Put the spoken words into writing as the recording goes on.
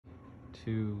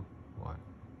2, 1.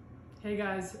 Hey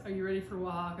guys, are you ready for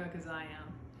Oaxaca? Because I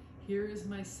am. Here is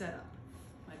my setup.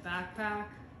 My backpack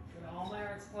with all my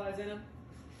art supplies in them,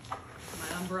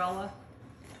 my umbrella,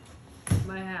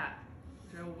 my hat,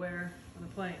 which I will wear on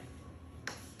the plane.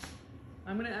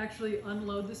 I'm going to actually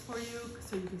unload this for you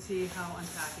so you can see how I'm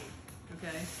packing,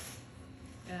 okay?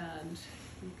 And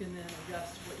you can then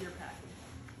adjust what you're packing.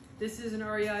 This is an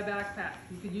REI backpack.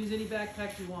 You could use any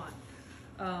backpack you want.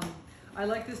 I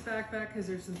like this backpack because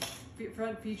there's some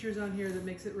front features on here that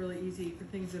makes it really easy for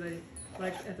things that I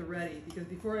like at the ready. Because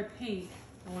before I paint,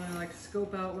 I want to like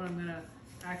scope out what I'm going to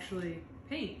actually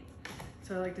paint.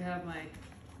 So I like to have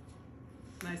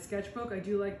my sketchbook. I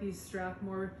do like these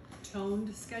Strathmore toned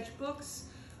sketchbooks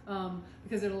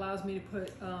because it allows me to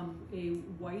put a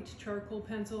white charcoal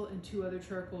pencil and 2 other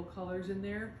charcoal colors in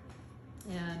there,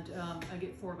 and I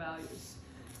get 4 values.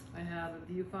 I have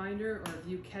a viewfinder or a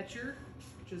view catcher,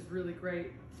 which is really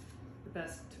great, the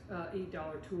best $8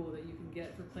 tool that you can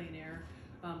get for plein air,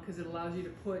 because it allows you to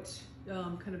put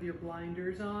kind of your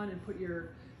blinders on and put your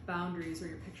boundaries or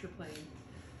your picture plane.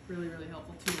 Really, really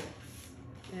helpful tool.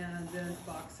 And then a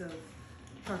box of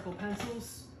charcoal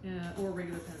pencils or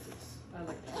regular pencils. I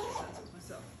like charcoal pencils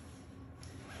myself.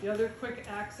 The other quick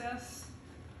access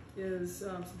is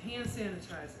some hand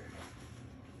sanitizer.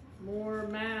 More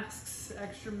masks,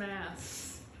 extra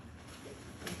masks.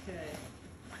 Okay.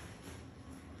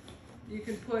 You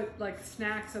can put like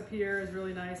snacks up here. Is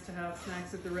really nice to have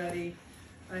snacks at the ready.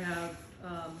 I have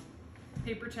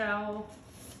paper towel,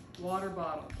 water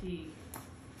bottle, key,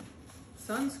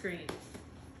 sunscreen.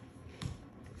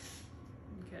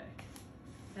 Okay.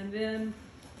 And then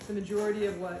the majority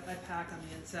of what I pack on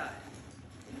the inside.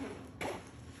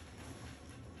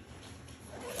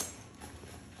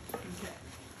 Okay.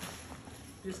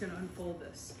 I'm just going to unfold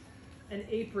this. An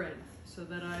apron so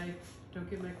that I don't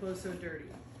get my clothes so dirty.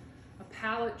 A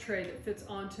palette tray that fits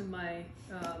onto my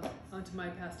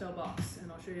pastel box,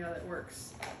 and I'll show you how that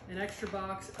works. An extra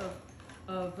box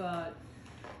of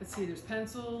let's see, there's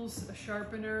pencils, a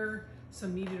sharpener,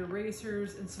 some kneaded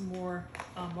erasers, and some more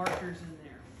markers in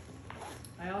there.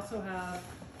 I also have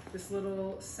this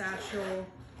little satchel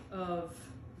of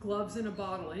gloves in a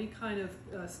bottle. Any kind of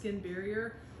skin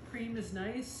barrier cream is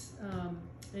nice.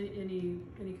 Any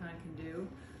kind can do.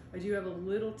 I do have a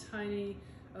little tiny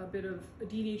bit of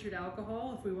denatured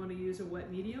alcohol if we want to use a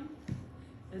wet medium.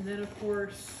 And then of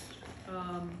course,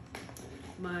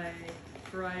 my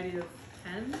variety of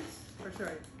pens,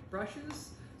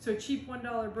 brushes. So cheap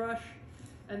 $1 brush,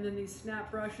 and then these snap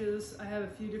brushes. I have a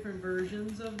few different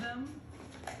versions of them.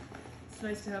 It's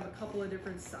nice to have a couple of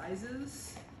different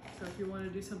sizes. So if you want to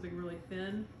do something really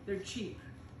thin, they're cheap.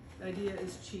 The idea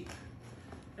is cheap.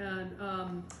 And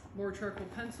more charcoal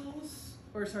pencils,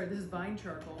 this is vine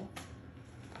charcoal.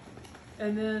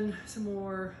 And then some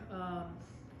more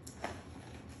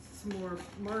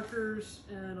markers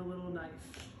and a little knife.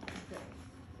 Okay,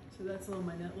 so that's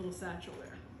my little satchel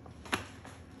there.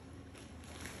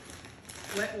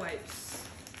 Wet wipes,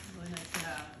 really nice to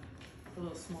have a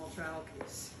little small travel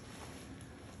case.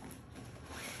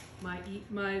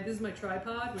 This is my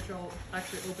tripod, which I'll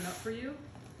actually open up for you.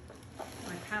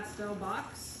 My pastel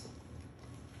box,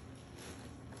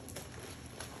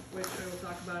 which I will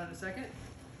talk about in a second.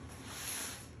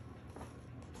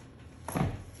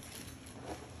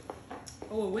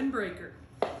 Oh, a windbreaker.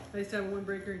 Nice to have a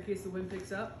windbreaker in case the wind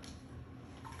picks up.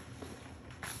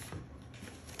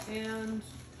 And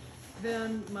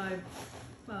then a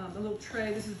little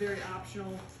tray. This is very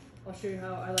optional. I'll show you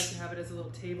how I like to have it as a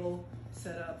little table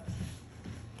set up.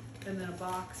 And then a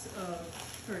box of,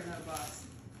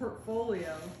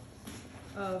 portfolio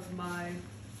of my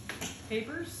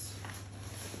papers.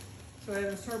 So I have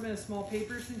an assortment of small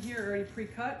papers in here already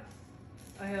pre-cut.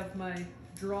 I have my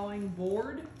drawing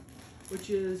board, which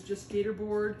is just skater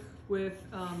board with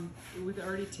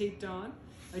already taped on.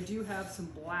 I do have some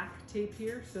black tape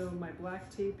here, so my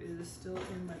black tape is still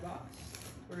in my box,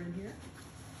 or in here.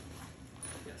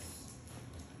 Yes,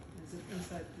 it's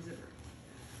inside the zipper.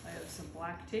 I have some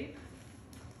black tape,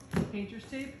 painter's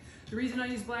tape. The reason I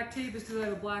use black tape is because I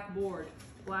have a black board.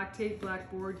 Black tape, black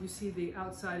board, you see the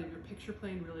outside of your picture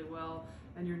plane really well,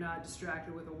 and you're not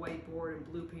distracted with a white board and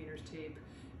blue painter's tape.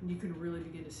 And you can really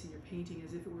begin to see your painting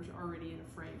as if it was already in a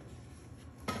frame.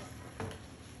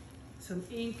 Some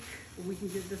ink, we can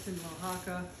get this in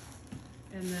Oaxaca,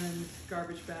 and then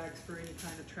garbage bags for any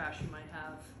kind of trash you might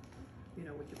have,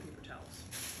 with your paper towels.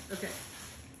 Okay.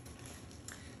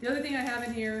 The other thing I have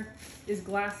in here is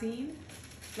glassine.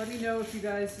 Let me know if you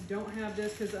guys don't have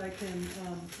this, because I can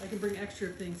bring extra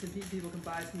things and people can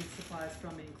buy some supplies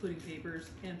from me, including papers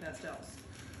and pastels.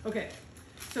 Okay.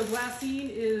 So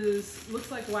glassine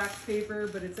looks like wax paper,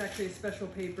 but it's actually a special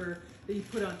paper that you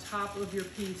put on top of your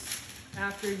piece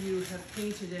after you have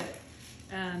painted it,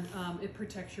 and it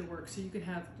protects your work. So you can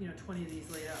have 20 of these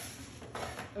laid up.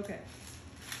 Okay,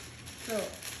 so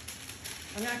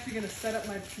I'm actually going to set up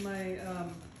I'm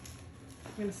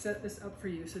going to set this up for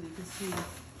you so that you can see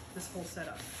this whole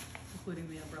setup, including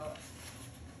the umbrella.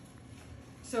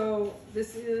 So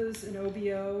this is an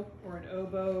OBO or an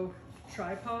oboe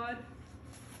tripod.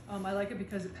 I like it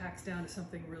because it packs down to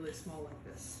something really small like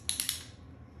this.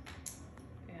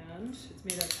 And it's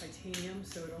made out of titanium,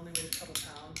 so it only weighs a couple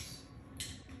pounds.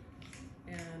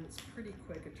 And it's pretty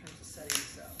quick in terms of setting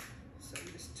this up. So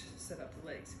you just set up the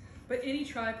legs. But any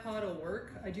tripod will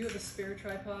work. I do have a spare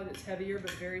tripod that's heavier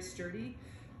but very sturdy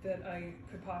that I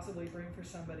could possibly bring for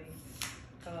somebody.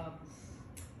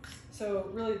 So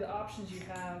really the options you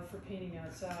have for painting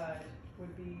outside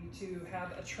would be to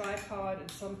have a tripod and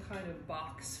some kind of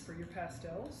box for your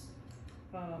pastels.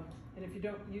 And if you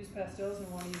don't use pastels and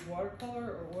want to use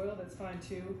watercolor or oil, that's fine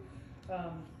too.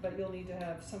 But you'll need to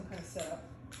have some kind of setup.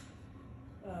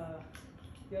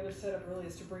 The other setup really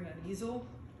is to bring an easel,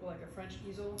 like a French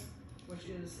easel, which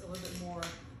is a little bit more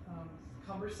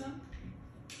cumbersome,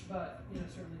 but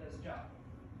certainly does the job.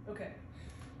 Okay.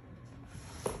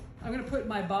 I'm going to put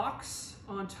my box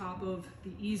on top of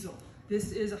the easel.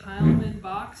 This is a Heilman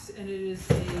box, and it is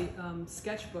a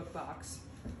sketchbook box.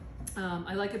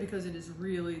 I like it because it is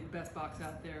really the best box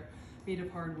out there, made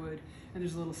of hardwood, and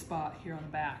there's a little spot here on the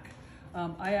back.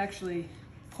 I actually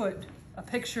put a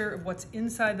picture of what's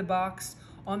inside the box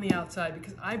on the outside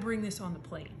because I bring this on the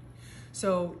plane.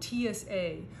 So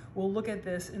TSA will look at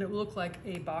this and it will look like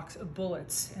a box of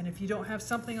bullets. And if you don't have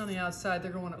something on the outside,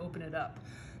 they're going to want to open it up.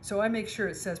 So I make sure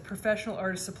it says professional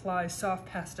artist supplies, soft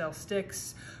pastel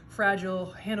sticks,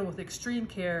 fragile, handled with extreme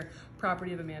care,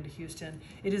 property of Amanda Houston.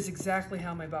 It is exactly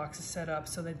how my box is set up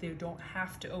so that they don't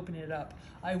have to open it up.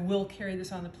 I will carry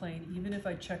this on the plane even if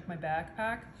I check my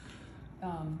backpack.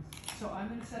 So I'm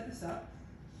going to set this up.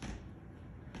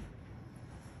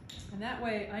 And that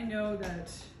way I know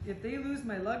that if they lose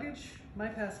my luggage, my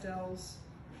pastels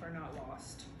are not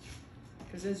lost.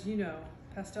 Because as you know,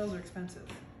 pastels are expensive.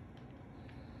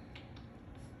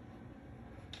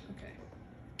 Okay.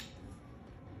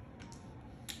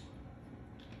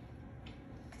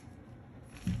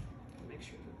 Make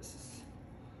sure that this is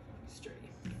sturdy.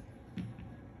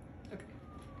 Okay.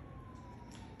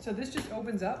 So this just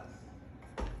opens up.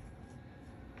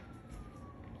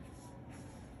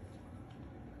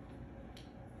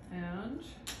 And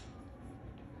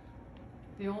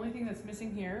the only thing that's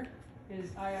missing here is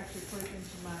I actually put it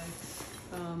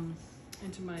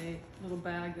into my little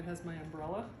bag that has my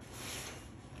umbrella.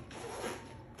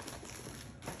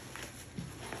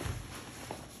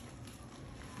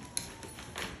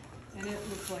 And it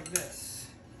looks like this.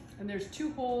 And there's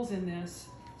 2 holes in this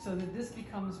so that this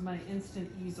becomes my instant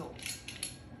easel.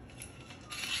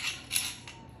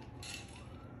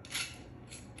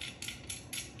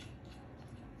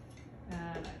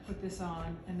 Put this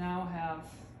on, and now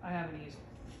I have an easel.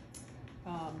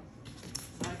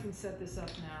 I can set this up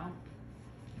now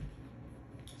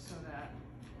so that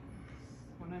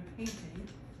when I'm painting,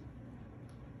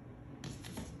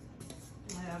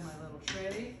 I have my little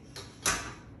tray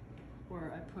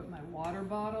where I put my water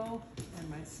bottle and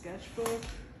my sketchbook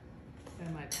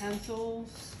and my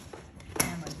pencils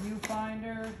and my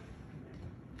viewfinder,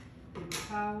 paper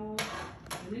towel,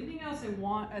 and anything else I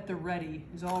want at the ready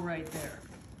is all right there.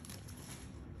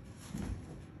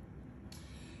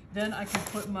 Then I can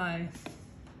put my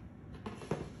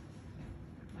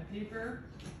paper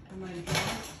and my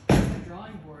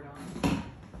drawing board on.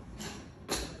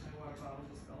 My water bottle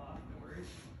just fell off, no worries.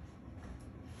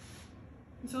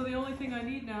 And so the only thing I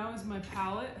need now is my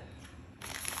palette.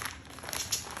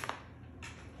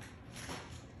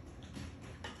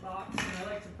 Box, and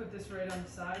I like to put this right on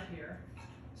the side here.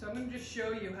 So I'm going to just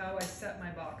show you how I set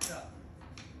my box up,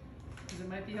 because it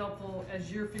might be helpful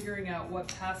as you're figuring out what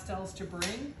pastels to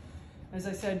bring. As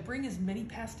I said, bring as many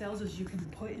pastels as you can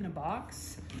put in a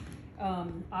box.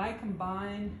 I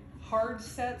combine hard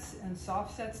sets and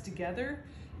soft sets together,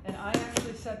 and I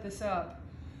actually set this up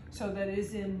so that it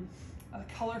is in a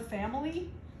color family,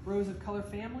 rows of color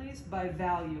families by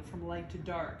value from light to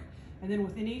dark. And then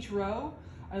within each row,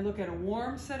 I look at a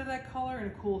warm set of that color and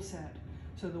a cool set.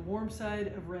 So the warm side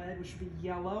of red, which would be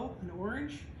yellow and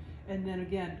orange, and then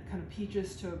again, kind of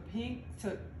peaches to pink,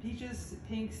 to peaches,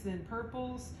 pinks, then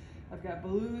purples. I've got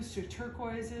blues to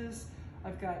turquoises.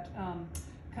 I've got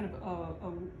kind of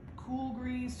a cool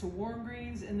greens to warm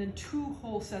greens, and then 2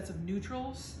 whole sets of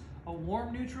neutrals, a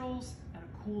warm neutrals and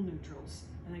a cool neutrals.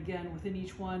 And again, within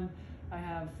each one, I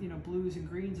have, you know, blues and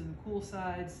greens on the cool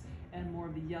sides and more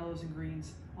of the yellows and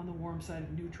greens on the warm side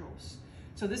of neutrals.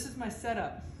 So this is my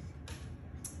setup.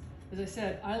 As I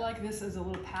said, I like this as a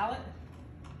little palette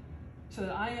so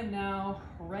that I am now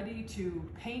ready to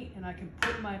paint, and I can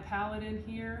put my palette in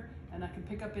here and I can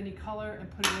pick up any color and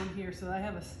put it in here so that I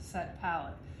have a set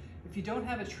palette. If you don't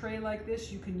have a tray like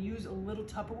this, you can use a little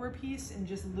Tupperware piece and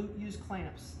just use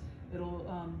clamps. It'll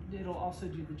also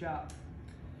do the job.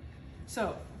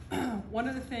 So one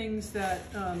of the things that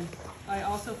I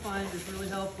also find is really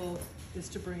helpful is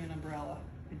to bring an umbrella.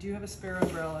 I do have a spare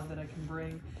umbrella that I can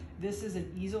bring. This is an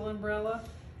easel umbrella,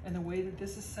 and the way that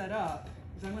this is set up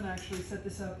is I'm going to actually set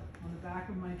this up on the back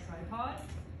of my tripod.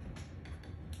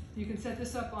 You can set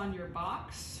this up on your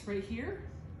box right here.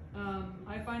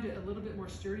 I find it a little bit more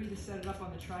sturdy to set it up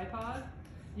on the tripod.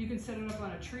 You can set it up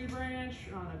on a tree branch,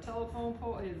 on a telephone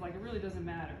pole. It really doesn't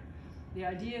matter. The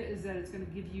idea is that it's going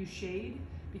to give you shade,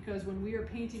 because when we are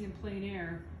painting in plein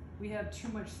air, we have too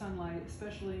much sunlight,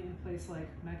 especially in a place like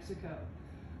Mexico,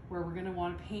 where we're going to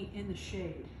want to paint in the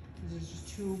shade because there's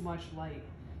just too much light.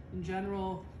 In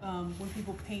general, when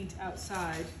people paint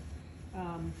outside,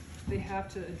 they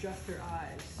have to adjust their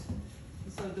eyes.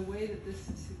 And so the way that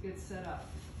this gets set up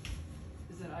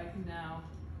is that I can now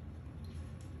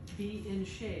be in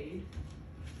shade.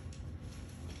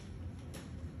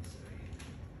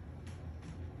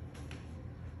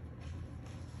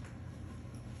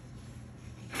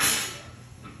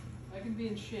 I can be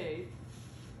in shade.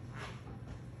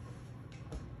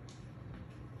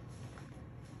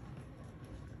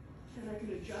 And I can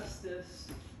adjust this.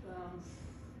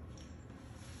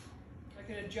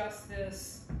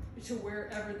 To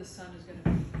wherever the sun is going to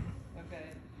be. Okay,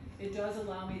 it does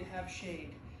allow me to have shade.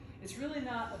 It's really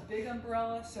not a big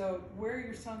umbrella, so wear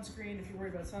your sunscreen if you're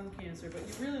worried about sun cancer, but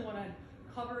you really want to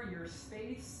cover your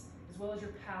space as well as your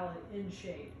palette in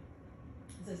shade.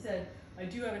 As I said, I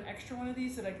do have an extra one of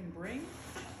these that I can bring.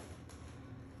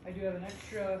 I do have an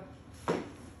extra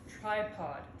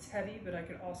tripod. It's heavy, but I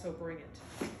can also bring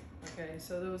it. Okay,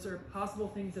 so those are possible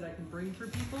things that I can bring for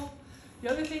people. The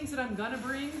other things that I'm gonna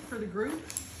bring for the group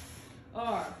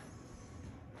are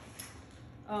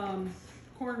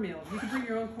cornmeal. You can bring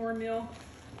your own cornmeal.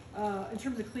 In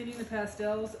terms of cleaning the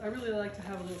pastels, I really like to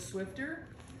have a little Swifter,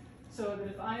 so that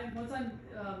if once I'm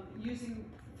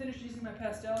finished using my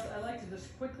pastels, I like to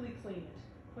just quickly clean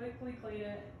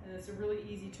it, and it's a really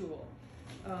easy tool.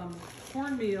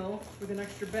 Cornmeal with an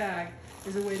extra bag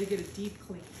is a way to get a deep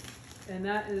clean, and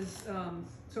that is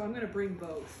so I'm going to bring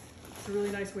both. It's a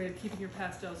really nice way of keeping your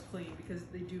pastels clean because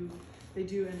they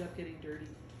do end up getting dirty.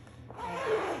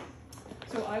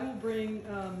 So I will bring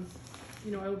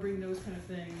I will bring those kind of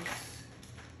things,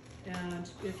 and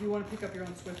if you want to pick up your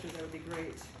own Swifter, that would be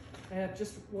great. I have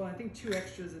I think 2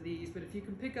 extras of these, but if you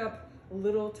can pick up a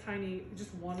little tiny,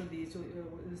 just one of these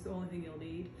is the only thing you'll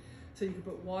need. So you can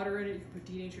put water in it, you can put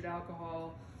denatured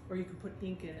alcohol, or you can put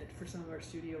ink in it for some of our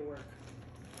studio work.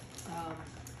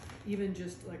 Even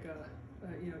just like a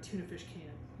tuna fish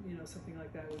can, something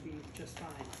like that would be just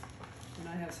fine. And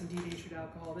I have some denatured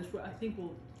alcohol. This I think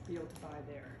we'll be able to buy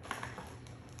there.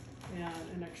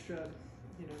 And an extra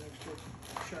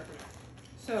sharpener.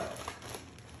 So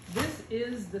this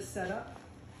is the setup.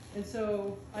 And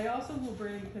so I also will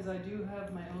bring, because I do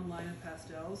have my own line of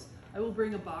pastels, I will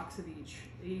bring a box of each,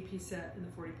 80-piece set and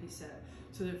the 40-piece set.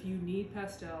 So that if you need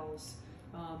pastels,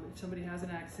 if somebody has an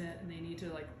accent and they need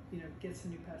to get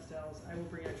some new pastels, I will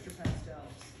bring extra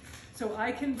pastels. So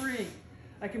I can bring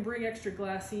extra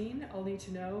glassine. I'll need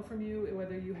to know from you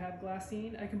whether you have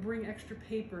glassine. I can bring extra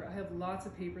paper. I have lots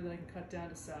of paper that I can cut down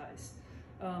to size.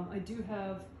 I do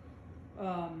have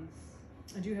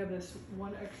this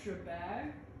one extra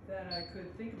bag that I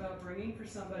could think about bringing for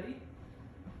somebody,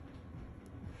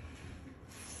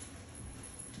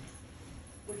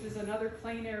 which is another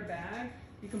plein air bag.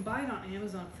 You can buy it on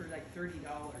Amazon for like $30.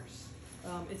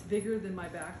 It's bigger than my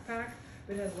backpack,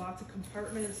 but it has lots of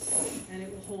compartments, and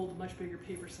it will hold much bigger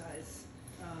paper size.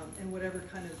 And whatever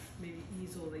kind of maybe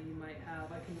easel that you might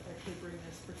have, I can actually bring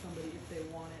this for somebody if they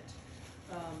want it.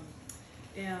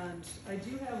 And I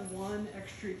do have one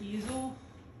extra easel.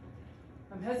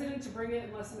 I'm hesitant to bring it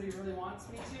unless somebody really wants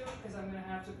me to, because I'm going to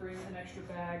have to bring an extra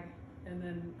bag and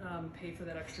then pay for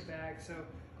that extra bag. So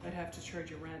I'd have to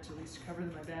charge a rent at least to cover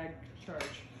my bag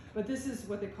charge. But this is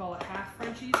what they call a half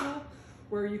French easel,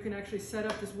 where you can actually set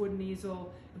up this wooden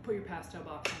easel and put your pastel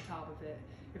box on top of it.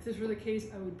 If this were the case,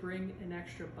 I would bring an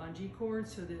extra bungee cord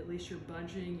so that at least you're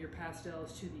bungeeing your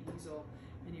pastels to the easel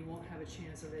and you won't have a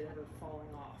chance of it ever falling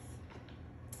off.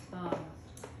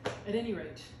 At any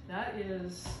rate,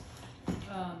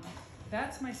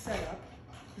 that's my setup.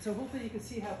 So hopefully you can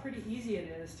see how pretty easy it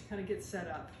is to kind of get set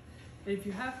up. And if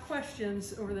you have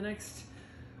questions over the next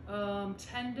 10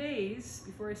 days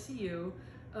before I see you,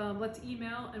 let's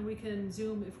email and we can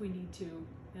Zoom if we need to.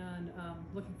 And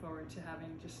looking forward to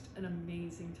having just an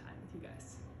amazing time with you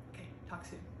guys. Okay, talk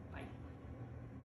soon. Bye.